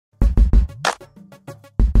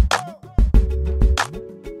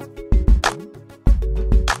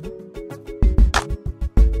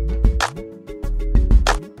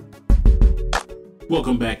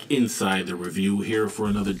Welcome back inside the review, here for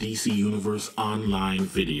another DC Universe Online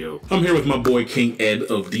video. I'm here with my boy King Ed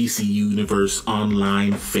of DC Universe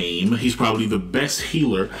Online fame. He's probably the best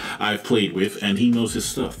healer I've played with, and he knows his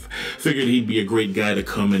stuff. Figured he'd be a great guy to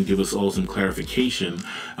come and give us all some clarification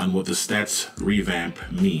on what the stats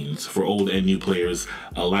revamp means for old and new players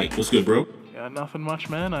alike. What's good, bro? Yeah, nothing much,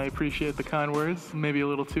 man. I appreciate the kind words. Maybe a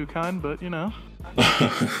little too kind, but you know.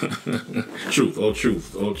 Truth, all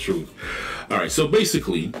truth, all truth. All right, so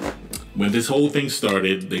basically, when this whole thing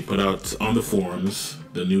started, they put out on the forums,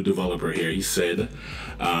 the new developer here, he said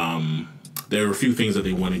there were a few things that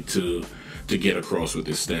they wanted to get across with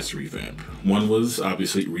this stats revamp. One was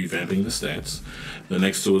obviously revamping the stats. The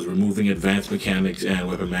next was removing advanced mechanics and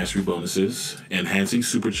weapon mastery bonuses, enhancing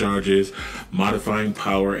supercharges, modifying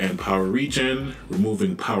power and power regen,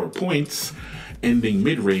 removing power points, ending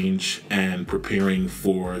mid-range, and preparing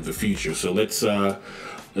for the future. So let's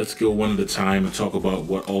go one at a time and talk about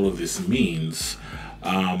what all of this means.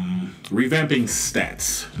 Revamping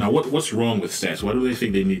stats. Now, what's wrong with stats? Why do they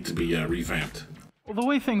think they need to be revamped? Well, the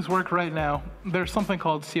way things work right now, there's something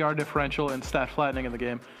called CR differential and stat flattening in the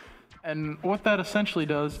game. And what that essentially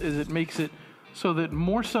does is it makes it so that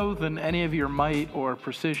more so than any of your might or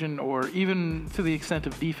precision, or even to the extent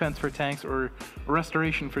of defense for tanks or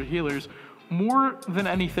restoration for healers, more than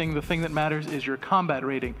anything, the thing that matters is your combat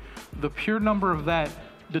rating. The pure number of that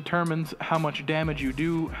determines how much damage you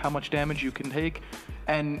do, how much damage you can take,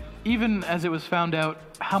 and even as it was found out,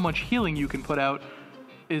 how much healing you can put out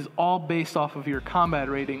is all based off of your combat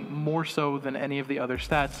rating more so than any of the other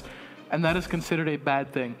stats, and that is considered a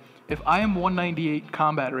bad thing. If I am 198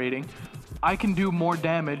 combat rating, I can do more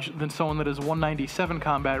damage than someone that is 197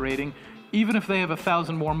 combat rating, even if they have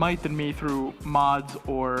 1,000 more might than me through mods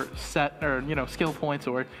or skill points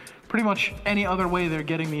or pretty much any other way they're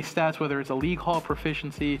getting these stats, whether it's a league hall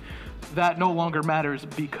proficiency, that no longer matters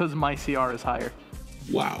because my CR is higher.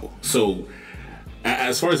 Wow. So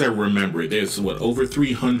as far as I remember, there's over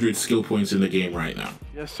 300 skill points in the game right now.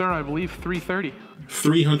 Yes, sir. I believe 330.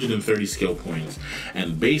 330 skill points,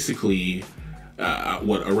 and basically,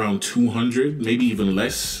 around 200, maybe even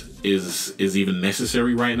less, is even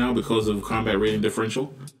necessary right now because of combat rating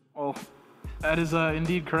differential? Well, that is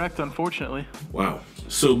indeed correct, unfortunately. Wow.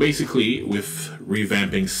 So basically, with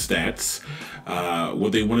revamping stats,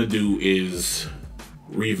 what they want to do is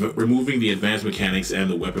removing the advanced mechanics and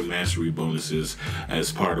the weapon mastery bonuses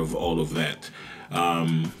as part of all of that.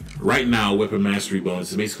 Right now, weapon mastery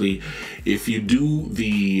bonuses, basically, if you do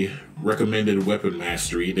the recommended weapon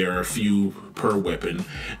mastery, there are a few per weapon.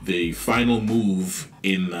 The final move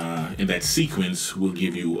in that sequence will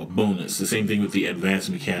give you a bonus. The same thing with the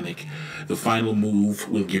advanced mechanic. The final move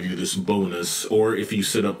will give you this bonus, or if you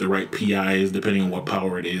set up the right PIs, depending on what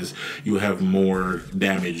power it is, you'll have more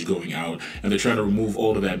damage going out. And they're trying to remove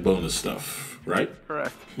all of that bonus stuff, right?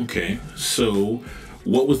 Correct. Okay, so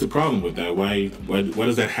what was the problem with that? Why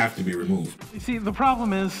does that have to be removed? You see, the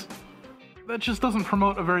problem is that just doesn't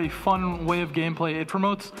promote a very fun way of gameplay. It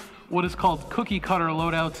promotes what is called cookie cutter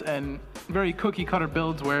loadouts and very cookie cutter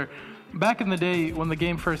builds, where back in the day when the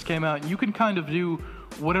game first came out, you can kind of do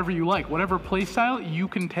whatever you like. Whatever playstyle, you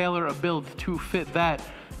can tailor a build to fit that.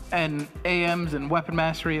 And AMs and weapon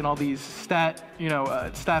mastery and all these stat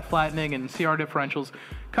flattening and CR differentials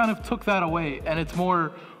kind of took that away, and it's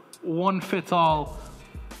more one fits all.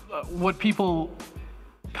 What people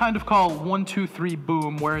kind of call 1, 2, 3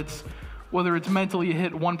 boom, where it's whether it's mentally you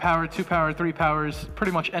hit 1 power, 2 power, 3 powers,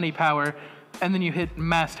 pretty much any power, and then you hit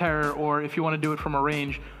mass terror, or if you want to do it from a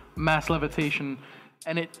range, mass levitation,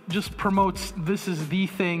 and it just promotes this is the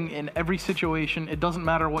thing in every situation. It doesn't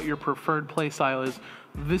matter what your preferred playstyle is.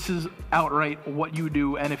 This is outright what you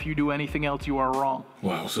do, and if you do anything else, you are wrong.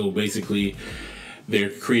 Wow. So basically, they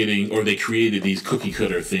created these cookie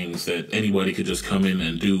cutter things that anybody could just come in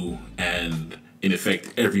and do, and in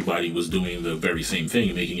effect everybody was doing the very same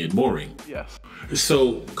thing, making it boring. Yes.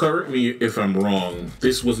 So correct me if I'm wrong,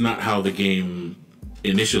 this was not how the game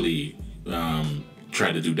initially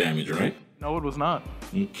tried to do damage, right? No, it was not.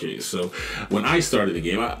 Okay, so when I started the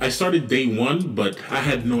game, I started day one, but I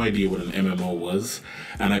had no idea what an MMO was,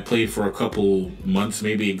 and I played for a couple months.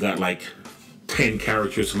 Maybe it got like 10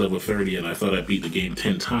 characters to level 30, and I thought I beat the game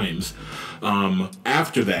 10 times.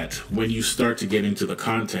 After that, when you start to get into the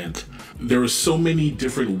content, there are so many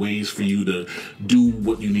different ways for you to do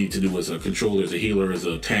what you need to do as a controller, as a healer, as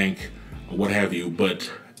a tank, what have you. But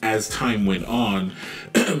as time went on,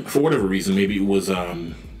 for whatever reason, maybe it was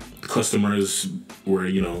customers were,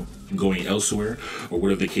 going elsewhere, or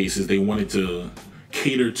whatever the case is, they wanted to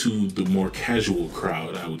cater to the more casual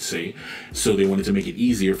crowd, I would say. So they wanted to make it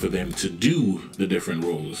easier for them to do the different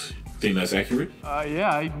roles. Think that's accurate? Yeah,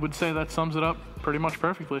 I would say that sums it up pretty much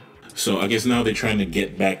perfectly. So I guess now they're trying to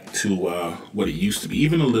get back to what it used to be,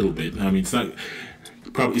 even a little bit. I mean,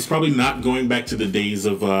 it's probably not going back to the days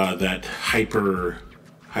of that hyper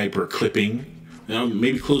clipping.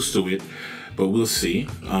 Maybe close to it, but we'll see.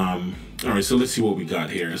 All right, so let's see what we got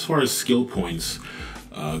here. As far as skill points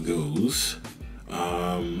goes,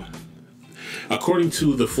 according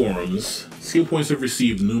to the forums, skill points have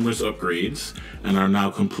received numerous upgrades and are now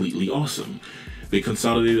completely awesome. They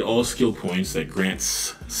consolidated all skill points that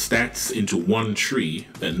grants stats into one tree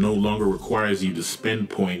that no longer requires you to spend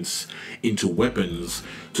points into weapons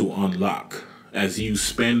to unlock. As you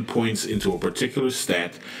spend points into a particular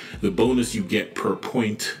stat, the bonus you get per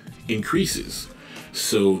point increases.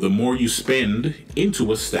 So the more you spend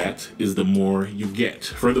into a stat is the more you get.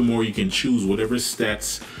 Furthermore, you can choose whatever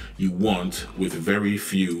stats you want with very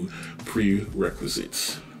few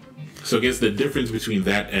prerequisites. So I guess the difference between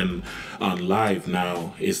that and on live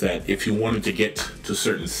now is that if you wanted to get to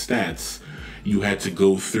certain stats, you had to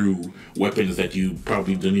go through weapons that you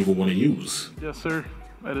probably didn't even want to use. Yes, sir.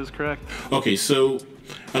 That is correct. Okay, so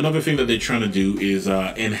another thing that they're trying to do is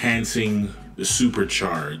enhancing the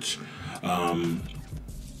supercharge.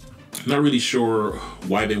 Not really sure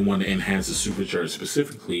why they want to enhance the supercharge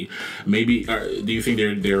specifically. Maybe do you think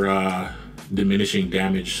they're diminishing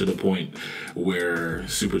damage to the point where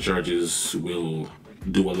supercharges will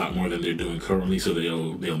do a lot more than they're doing currently, so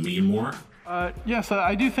they'll mean more? Yes,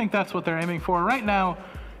 I do think that's what they're aiming for. Right now,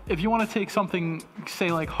 if you want to take something,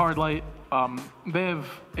 say like Hard Light, they have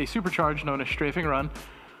a supercharge known as Strafing Run.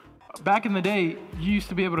 Back in the day, you used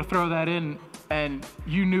to be able to throw that in and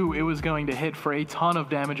you knew it was going to hit for a ton of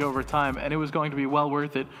damage over time, and it was going to be well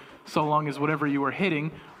worth it so long as whatever you were hitting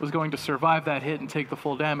was going to survive that hit and take the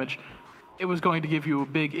full damage. It was going to give you a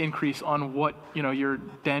big increase on what your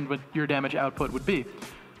damage output would be.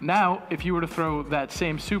 Now, if you were to throw that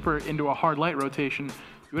same super into a Hard Light rotation,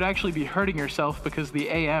 you would actually be hurting yourself because the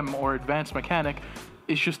AM, or Advanced Mechanic,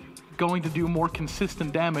 is just going to do more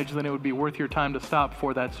consistent damage than it would be worth your time to stop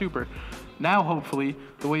for that super. Now, hopefully,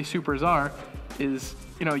 the way supers are is,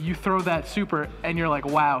 you throw that super and you're like,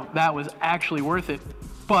 wow, that was actually worth it.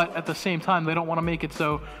 But at the same time, they don't want to make it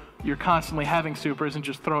so you're constantly having supers and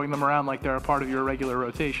just throwing them around like they're a part of your regular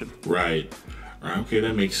rotation. Right. Okay,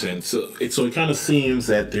 that makes sense. So it kind of seems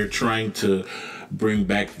that they're trying to bring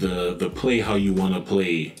back the play how you want to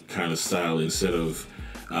play kind of style instead of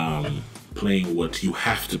playing what you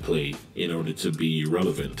have to play in order to be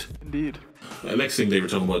relevant. Indeed. The next thing they were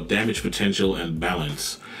talking about, damage potential and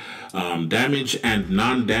balance. Damage and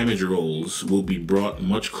non-damage rolls will be brought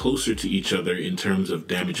much closer to each other in terms of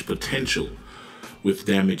damage potential, with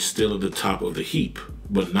damage still at the top of the heap,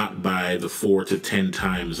 but not by the 4 to 10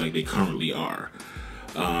 times like they currently are.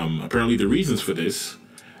 Apparently the reasons for this,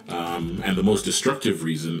 and the most destructive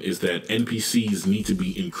reason, is that NPCs need to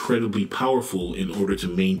be incredibly powerful in order to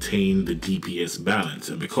maintain the DPS balance.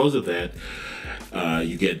 And because of that,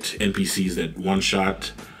 you get NPCs that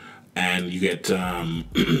one-shot, and you get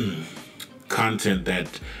content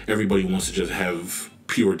that everybody wants to just have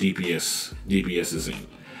pure DPSs in.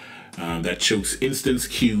 That chokes instance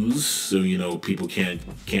queues, so people can't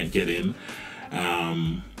get in.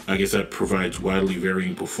 I guess that provides widely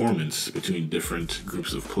varying performance between different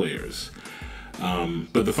groups of players.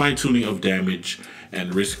 But the fine-tuning of damage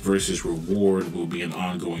and risk versus reward will be an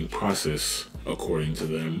ongoing process, according to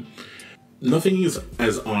them. Nothing is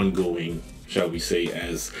as ongoing, shall we say,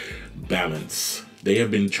 as balance. They have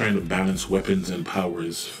been trying to balance weapons and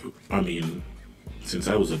powers, since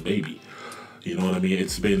I was a baby. You know what I mean?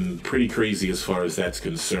 It's been pretty crazy as far as that's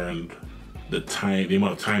concerned. The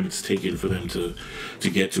amount of time it's taken for them to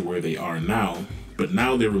get to where they are now. But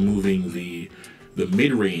now they're removing the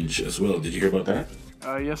mid-range as well. Did you hear about that?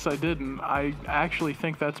 Yes, I did, and I actually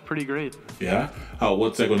think that's pretty great. Yeah?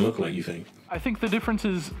 What's that going to look like, you think? I think the difference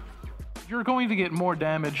is you're going to get more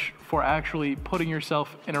damage for actually putting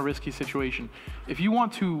yourself in a risky situation. If you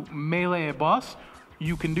want to melee a boss,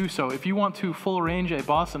 you can do so. If you want to full range a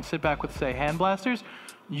boss and sit back with, say, hand blasters,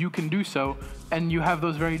 you can do so, and you have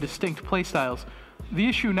those very distinct playstyles. The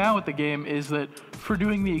issue now with the game is that for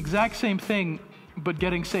doing the exact same thing, but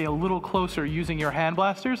getting, say, a little closer using your hand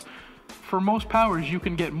blasters, for most powers you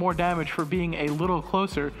can get more damage for being a little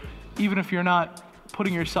closer, even if you're not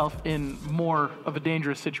putting yourself in more of a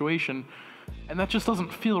dangerous situation. And that just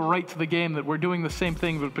doesn't feel right to the game, that we're doing the same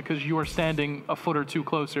thing, but because you are standing a foot or two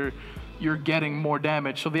closer, you're getting more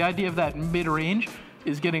damage. So the idea of that mid-range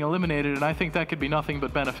is getting eliminated, and I think that could be nothing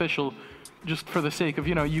but beneficial, just for the sake of,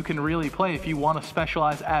 you can really play. If you want to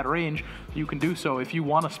specialize at range, you can do so. If you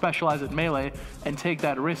want to specialize at melee and take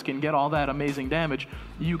that risk and get all that amazing damage,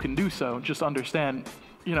 you can do so. Just understand,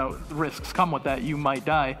 risks come with that. You might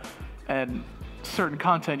die, and certain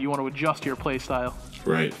content you want to adjust your play style.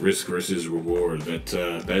 Right, risk versus reward.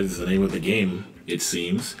 That is the name of the game, it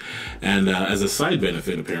seems. And as a side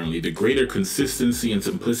benefit, apparently, the greater consistency and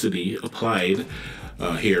simplicity applied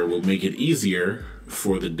here will make it easier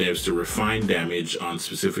for the devs to refine damage on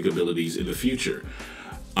specific abilities in the future.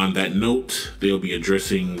 On that note, they'll be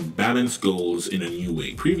addressing balance goals in a new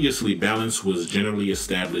way. Previously, balance was generally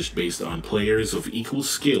established based on players of equal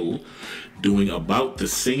skill doing about the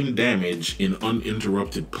same damage in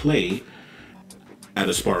uninterrupted play at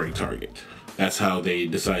a sparring target. That's how they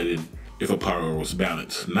decided if a power was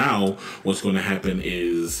balanced. Now, what's going to happen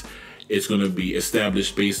is it's going to be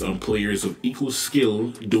established based on players of equal skill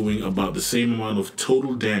doing about the same amount of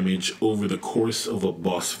total damage over the course of a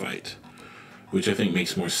boss fight, which I think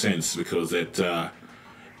makes more sense because that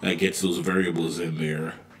gets those variables in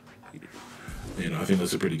there. I think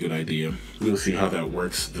that's a pretty good idea. We'll see how that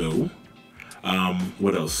works, though.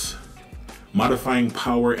 What else? Modifying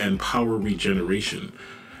power and power regeneration.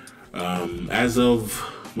 As of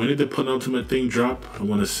when did the penultimate thing drop? I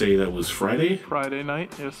want to say that was Friday. Friday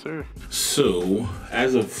night, yes sir. So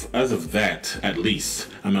as of that, at least,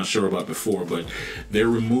 I'm not sure about before, but they're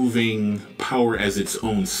removing power as its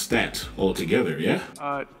own stat altogether. Yeah.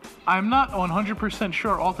 I'm not 100%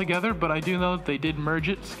 sure altogether, but I do know that they did merge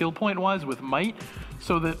it skill point wise with might,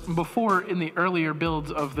 so that before in the earlier builds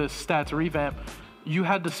of this stats revamp, you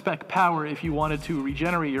had to spec power if you wanted to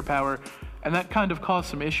regenerate your power, and that kind of caused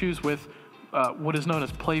some issues with what is known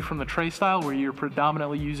as play from the tray style, where you're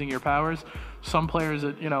predominantly using your powers. Some players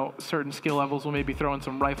at certain skill levels will maybe throw in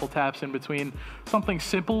some rifle taps in between, something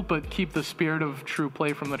simple but keep the spirit of true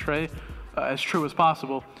play from the tray as true as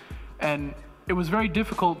possible. And it was very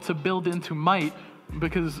difficult to build into might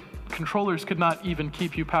because controllers could not even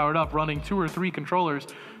keep you powered up. Running 2 or 3 controllers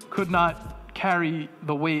could not carry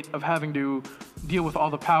the weight of having to deal with all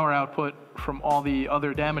the power output from all the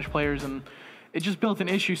other damage players, and it just built an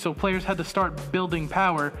issue, so players had to start building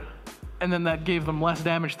power, and then that gave them less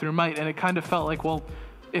damage through might, and it kind of felt like, well,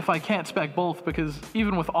 if I can't spec both, because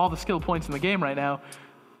even with all the skill points in the game right now,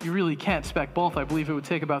 you really can't spec both. I believe it would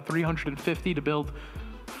take about 350 to build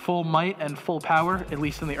full might and full power, at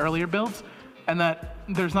least in the earlier builds, and that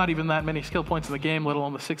there's not even that many skill points in the game, let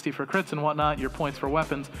alone the 60 for crits and whatnot, your points for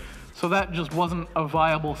weapons. So that just wasn't a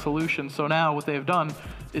viable solution. So now what they've done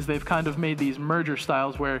is they've kind of made these merger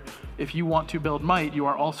styles where if you want to build might, you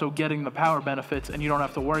are also getting the power benefits, and you don't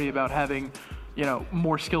have to worry about having,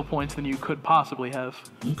 more skill points than you could possibly have.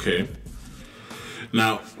 Okay.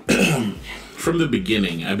 Now, from the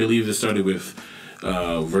beginning, I believe it started with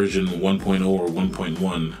version 1.0 or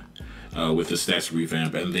 1.1 with the stats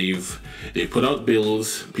revamp, and they've put out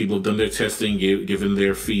builds. People have done their testing, given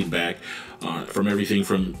their feedback from everything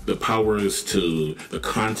from the powers to the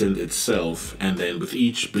content itself, and then with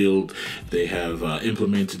each build they have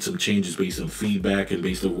implemented some changes based on feedback and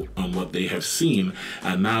based on what they have seen,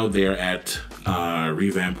 and now they're at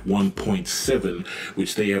Revamp 1.7,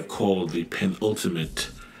 which they have called the Penultimate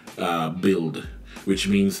build, which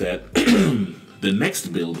means that the next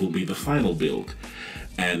build will be the final build.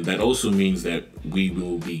 And that also means that we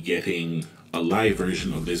will be getting a live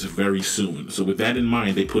version of this very soon. So with that in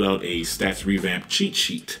mind, they put out a stats revamp cheat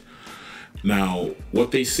sheet. Now,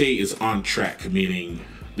 what they say is on track, meaning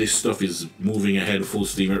this stuff is moving ahead full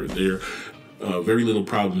steam. There are very little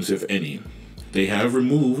problems, if any. They have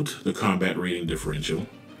removed the combat rating differential.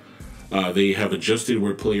 They have adjusted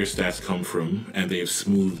where player stats come from, and they have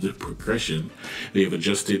smoothed the progression. They have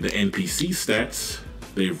adjusted the NPC stats.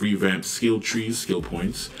 They've revamped skill trees, skill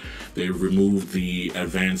points. They've removed the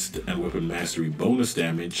advanced and weapon mastery bonus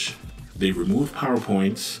damage. They've removed power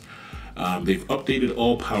points. They've updated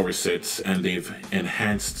all power sets, and they've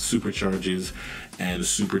enhanced supercharges and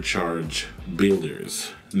supercharge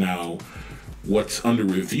builders. Now, what's under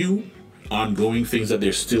review, ongoing things that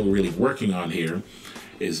they're still really working on here,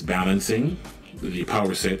 is balancing the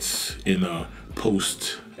power sets in a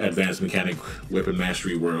post-advanced mechanic weapon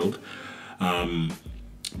mastery world.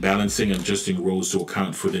 Balancing and adjusting roles to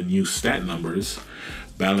account for the new stat numbers,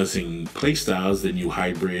 balancing playstyles, the new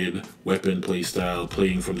hybrid weapon playstyle,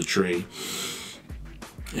 playing from the tray,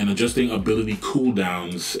 and adjusting ability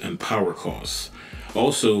cooldowns and power costs.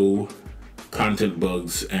 Also, content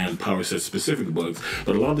bugs and power set specific bugs,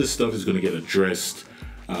 but a lot of this stuff is going to get addressed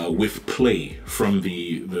with play from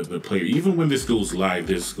the player. Even when this goes live,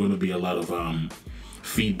 there's going to be a lot of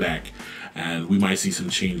feedback and we might see some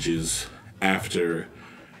changes after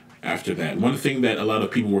that. One thing that a lot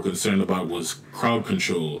of people were concerned about was crowd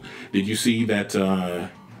control. Did you see that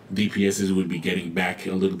DPSs would be getting back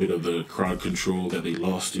a little bit of the crowd control that they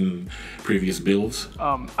lost in previous builds?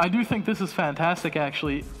 I do think this is fantastic,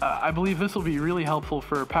 actually. I believe this will be really helpful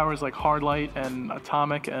for powers like Hard Light and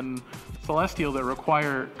Atomic and Celestial that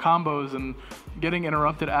require combos, and getting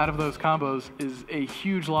interrupted out of those combos is a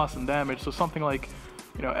huge loss in damage. So something like,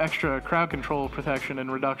 extra crowd control protection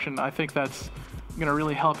and reduction, I think that's going to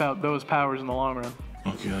really help out those powers in the long run.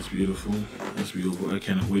 Okay, that's beautiful. That's beautiful. I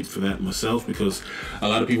cannot wait for that myself, because a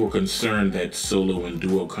lot of people were concerned that solo and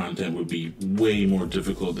duo content would be way more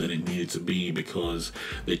difficult than it needed to be, because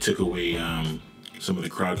they took away some of the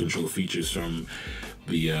crowd control features from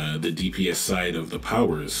the DPS side of the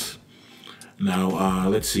powers. Now,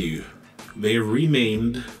 let's see. They have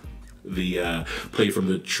renamed the play from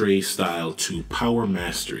the tray style to Power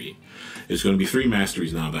Mastery. It's going to be 3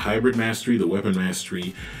 masteries now: the Hybrid Mastery, the Weapon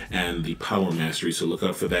Mastery, and the Power Mastery. So look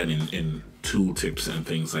out for that in tool tips and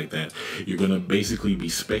things like that. You're going to basically be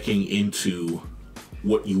speccing into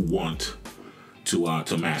what you want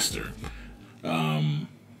to master.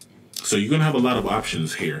 So you're going to have a lot of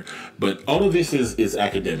options here. But all of this is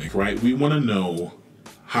academic, right? We want to know,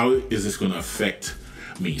 how is this going to affect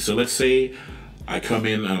me? So let's say I come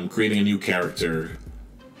in, I'm creating a new character.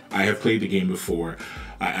 I have played the game before.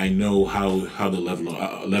 I know how the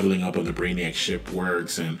leveling up on the Brainiac ship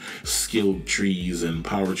works, and skill trees and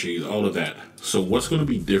power trees, all of that. So what's going to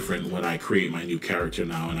be different when I create my new character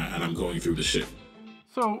now and I'm going through the ship?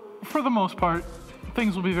 So for the most part,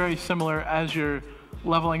 things will be very similar as you're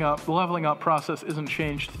leveling up. The leveling up process isn't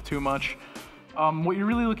changed too much. What you're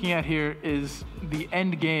really looking at here is the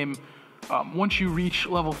end game. Once you reach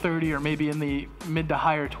level 30, or maybe in the mid to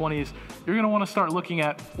higher 20s, you're going to want to start looking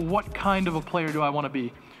at, what kind of a player do I want to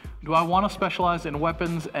be? Do I want to specialize in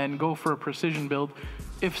weapons and go for a precision build?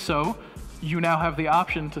 If so, you now have the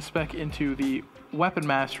option to spec into the Weapon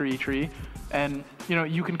Mastery tree, and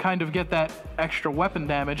you can kind of get that extra weapon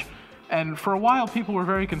damage. And for a while, people were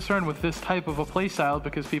very concerned with this type of a playstyle,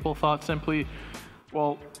 because people thought simply,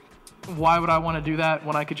 well, why would I want to do that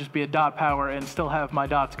when I could just be a dot power and still have my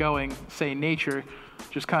dots going, say nature,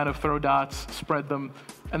 just kind of throw dots, spread them,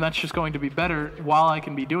 and that's just going to be better while I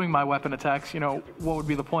can be doing my weapon attacks. What would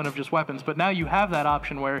be the point of just weapons? But now you have that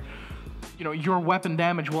option where, your weapon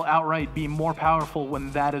damage will outright be more powerful when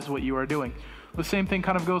that is what you are doing. The same thing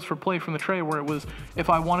kind of goes for play from the tray, where it was, if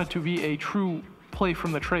I wanted to be a true play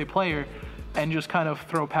from the tray player and just kind of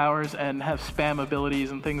throw powers and have spam abilities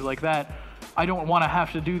and things like that, I don't want to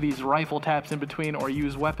have to do these rifle taps in between or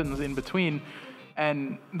use weapons in between.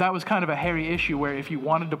 And that was kind of a hairy issue, where if you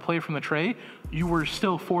wanted to play from the tray, you were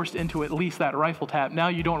still forced into at least that rifle tap. Now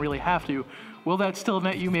you don't really have to. Will that still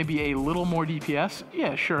net you maybe a little more DPS?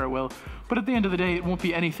 Yeah, sure it will. But at the end of the day, it won't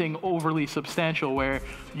be anything overly substantial where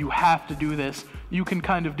you have to do this. You can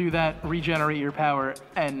kind of do that, regenerate your power,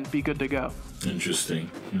 and be good to go.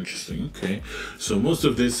 Interesting. Okay. So most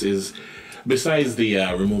of this is, besides the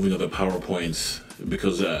removing of the PowerPoints,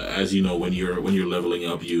 because as you know, when you're leveling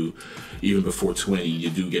up, you, even before 20,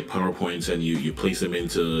 you do get PowerPoints, and you place them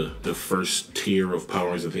into the first tier of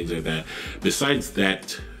powers and things like that. Besides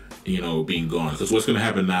that, being gone, because what's going to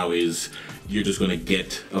happen now is you're just going to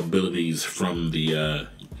get abilities from the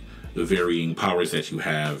varying powers that you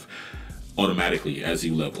have automatically as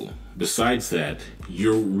you level. Besides that,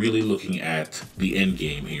 you're really looking at the end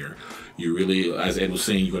game here. You really, as Ed was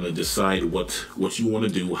saying, you're going to decide what you want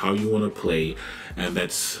to do, how you want to play, and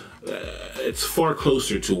that's it's far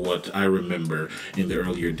closer to what I remember in the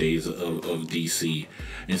earlier days of DC,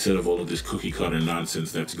 instead of all of this cookie cutter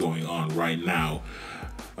nonsense that's going on right now.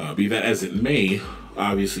 Be that as it may,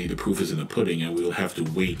 obviously the proof is in the pudding, and we'll have to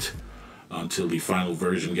wait until the final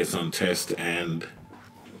version gets on test and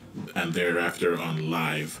thereafter on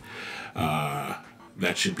live.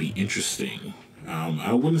 That should be interesting.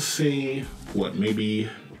 I wouldn't say, maybe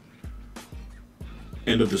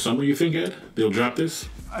end of the summer, you think, Ed? They'll drop this?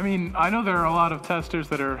 I mean, I know there are a lot of testers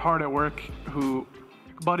that are hard at work who,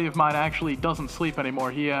 a buddy of mine actually doesn't sleep anymore.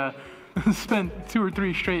 He spent 2 or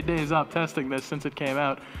 3 straight days up testing this since it came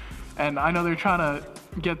out. And I know they're trying to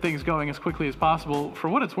get things going as quickly as possible. For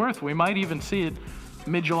what it's worth, we might even see it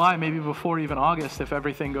mid-July, maybe before even August, if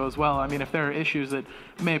everything goes well. I mean, if there are issues that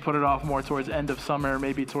may put it off more towards end of summer,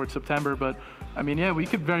 maybe towards September. But, I mean, yeah, we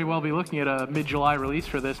could very well be looking at a mid-July release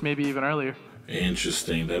for this, maybe even earlier.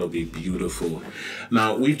 Interesting. That'll be beautiful.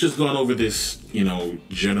 Now, we've just gone over this,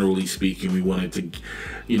 generally speaking. We wanted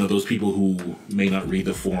to, those people who may not read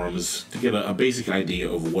the forums, to get a basic idea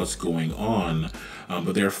of what's going on.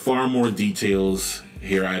 But there are far more details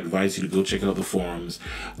here, I advise you to go check out the forums.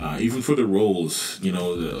 Even for the roles, you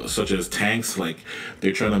know, such as tanks, like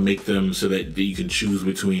they're trying to make them so that you can choose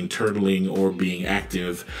between turtling or being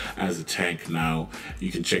active as a tank now.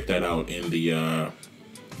 You can check that out in the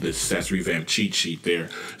stats revamp cheat sheet there.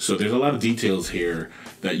 So there's a lot of details here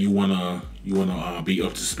that you wanna be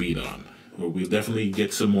up to speed on. We'll definitely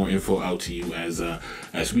get some more info out to you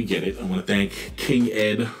as we get it. I want to thank King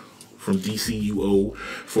Ed from DCUO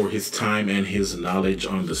for his time and his knowledge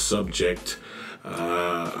on the subject.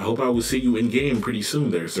 I hope I will see you in game pretty soon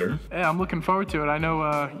there, sir. Yeah, I'm looking forward to it. I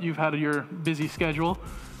know you've had your busy schedule,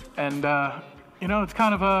 and you know, it's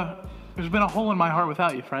kind of there's been a hole in my heart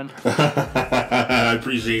without you, friend. I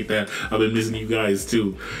appreciate that. I've been missing you guys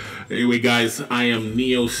too. Anyway, guys, I am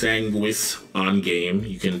Neo Sanguis on game.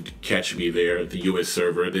 You can catch me there at the US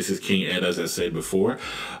server. This is King Ed, as I said before.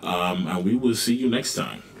 And we will see you next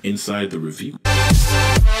time inside the review.